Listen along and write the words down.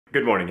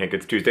Good morning, Hank.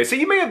 It's Tuesday. So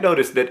you may have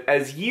noticed that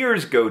as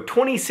years go,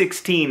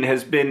 2016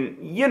 has been,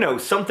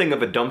 something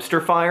of a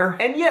dumpster fire.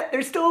 And yet,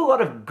 there's still a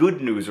lot of good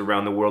news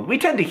around the world. We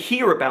tend to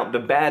hear about the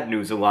bad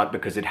news a lot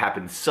because it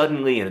happens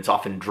suddenly and it's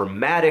often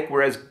dramatic,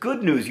 whereas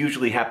good news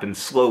usually happens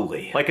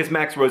slowly. Like as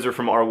Max Roser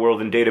from Our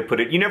World in Data put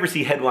it, you never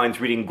see headlines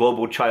reading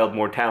global child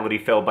mortality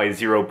fell by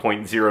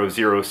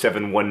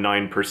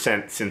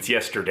 0.00719% since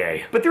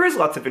yesterday. But there is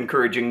lots of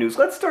encouraging news.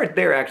 Let's start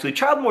there, actually.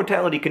 Child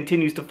mortality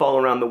continues to fall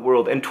around the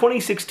world, and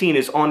 2016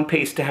 is on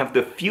pace to have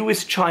the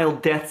fewest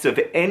child deaths of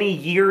any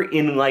year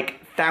in,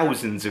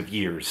 thousands of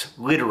years,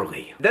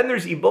 literally. Then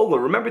there's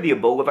Ebola. Remember the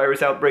Ebola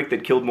virus outbreak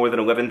that killed more than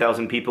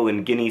 11,000 people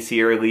in Guinea,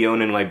 Sierra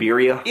Leone, and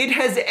Liberia? It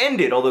has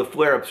ended, although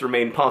flare-ups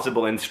remain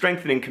possible, and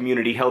strengthening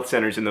community health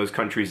centers in those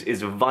countries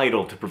is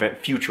vital to prevent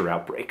future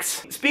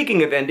outbreaks.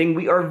 Speaking of ending,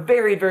 we are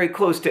very, very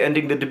close to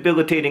ending the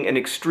debilitating and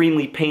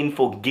extremely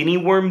painful guinea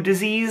worm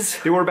disease.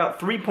 There were about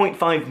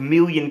 3.5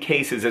 million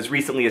cases as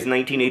recently as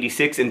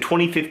 1986. In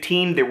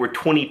 2015, there were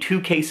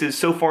 22 cases.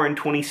 So far in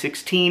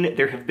 2016,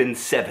 there have been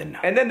 7.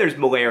 And then there's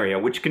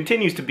malaria, which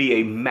continues to be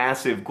a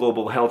massive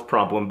global health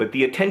problem, but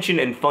the attention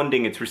and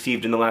funding it's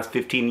received in the last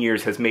 15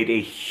 years has made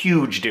a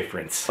huge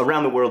difference.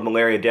 Around the world,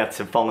 malaria deaths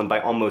have fallen by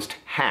almost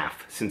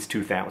half since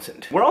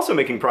 2000. We're also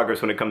making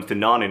progress when it comes to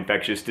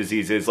non-infectious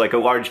diseases, like a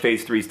large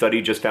phase 3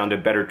 study just found a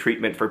better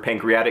treatment for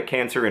pancreatic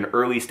cancer, and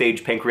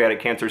early-stage pancreatic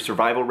cancer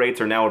survival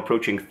rates are now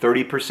approaching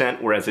 30%,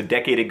 whereas a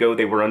decade ago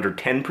they were under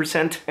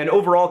 10%. And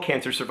overall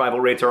cancer survival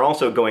rates are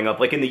also going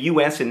up. Like in the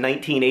US in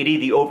 1980,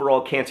 the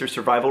overall cancer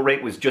survival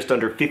rate was just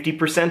under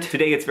 50%.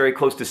 Today it's very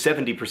close to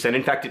 70%.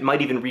 In fact, it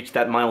might even reach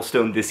that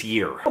milestone this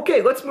year.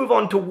 Okay, let's move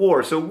on to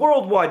war. So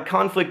worldwide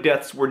conflict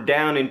deaths were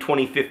down in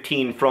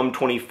 2015 from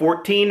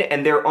 2014,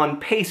 and they're on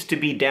pace to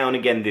be down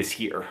again this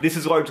year. This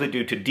is largely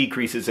due to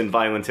decreases in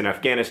violence in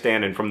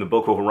Afghanistan and from the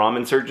Boko Haram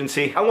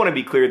insurgency. I want to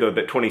be clear though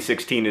that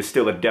 2016 is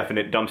still a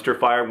definite dumpster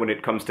fire when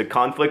it comes to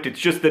conflict. It's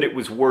just that it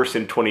was worse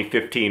in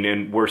 2015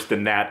 and worse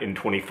than that in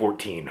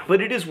 2014.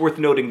 But it is worth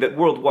noting that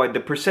worldwide the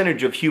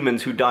percentage of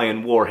humans who die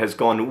in war has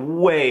gone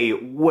way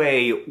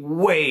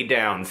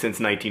down since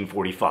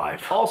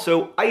 1945.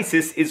 Also,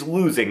 ISIS is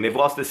losing. They've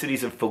lost the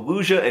cities of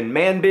Fallujah and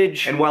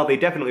Manbij, and while they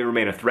definitely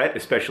remain a threat,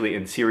 especially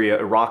in Syria,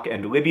 Iraq,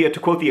 and Libya, to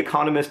quote The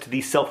Economist,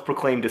 the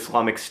self-proclaimed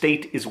Islamic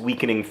State is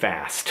weakening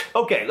fast.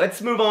 Okay,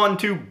 let's move on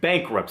to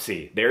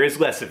bankruptcy. There is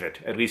less of it,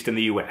 at least in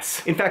the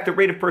US. In fact, the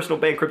rate of personal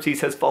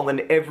bankruptcies has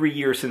fallen every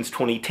year since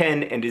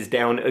 2010 and is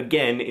down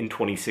again in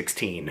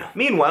 2016.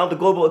 Meanwhile, the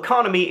global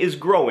economy is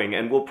growing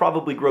and will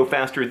probably grow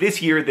faster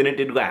this year than it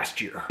did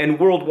last year. And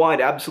worldwide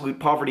absolute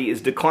poverty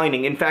is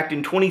declining. In fact,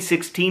 in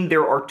 2016,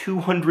 there are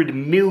 200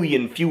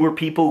 million fewer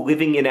people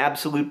living in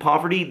absolute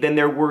poverty than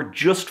there were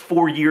just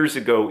 4 years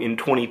ago in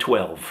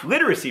 2012.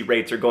 Literacy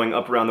rates are going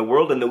up around the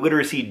world, and the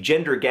literacy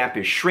gender gap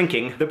is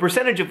shrinking. The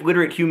percentage of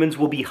literate humans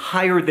will be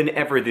higher than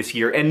ever this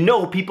year, and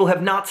no, people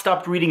have not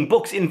stopped reading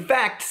books. In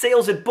fact,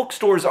 sales at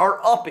bookstores are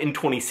up in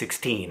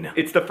 2016.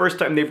 It's the first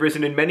time they've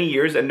risen in many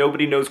years, and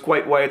nobody knows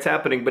quite why it's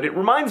happening, but it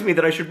reminds me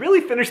that I should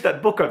really finish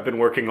that book I've been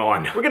working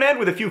on. We're gonna end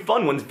with a few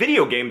fun ones.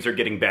 Video games are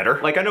getting better.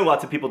 Like, I know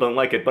lots of people don't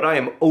like it, but I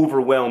am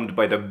overwhelmed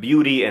by the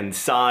beauty and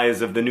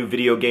size of the new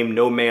video game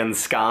No Man's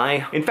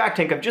Sky. In fact,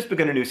 Hank, I've just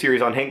begun a new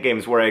series on Hank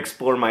Games where I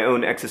explore my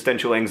own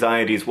existential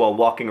anxieties while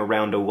walking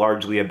around a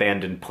largely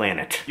abandoned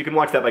planet. You can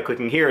watch that by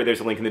clicking here. There's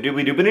a link in the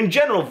doobly-doo. But in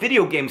general,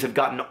 video games have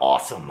gotten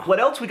awesome. What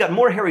else? We got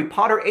more Harry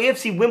Potter.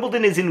 AFC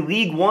Wimbledon is in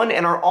League One,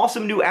 and our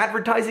awesome new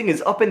advertising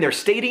is up in their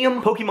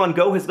stadium. Pokemon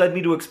Go has led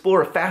me to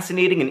explore a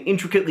fascinating and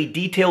intricately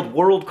detailed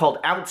world called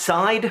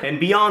Outside.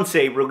 And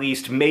Beyoncé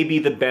released maybe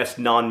the best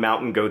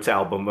non-Mountain Goats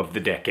album of the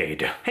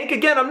decade. Hank,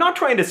 again, I'm not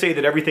trying to say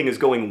that everything is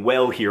going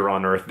well here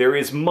on Earth. There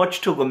is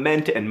much to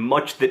lament and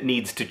much that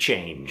needs to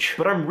change.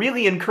 But I'm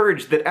really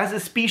encouraged that as a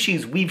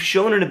species, we've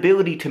shown an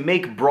ability to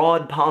make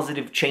broad,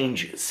 positive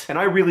changes. And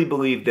I really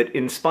believe that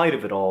in spite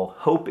of it all,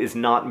 hope is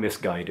not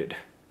misguided.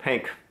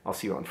 Hank, I'll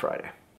see you on Friday.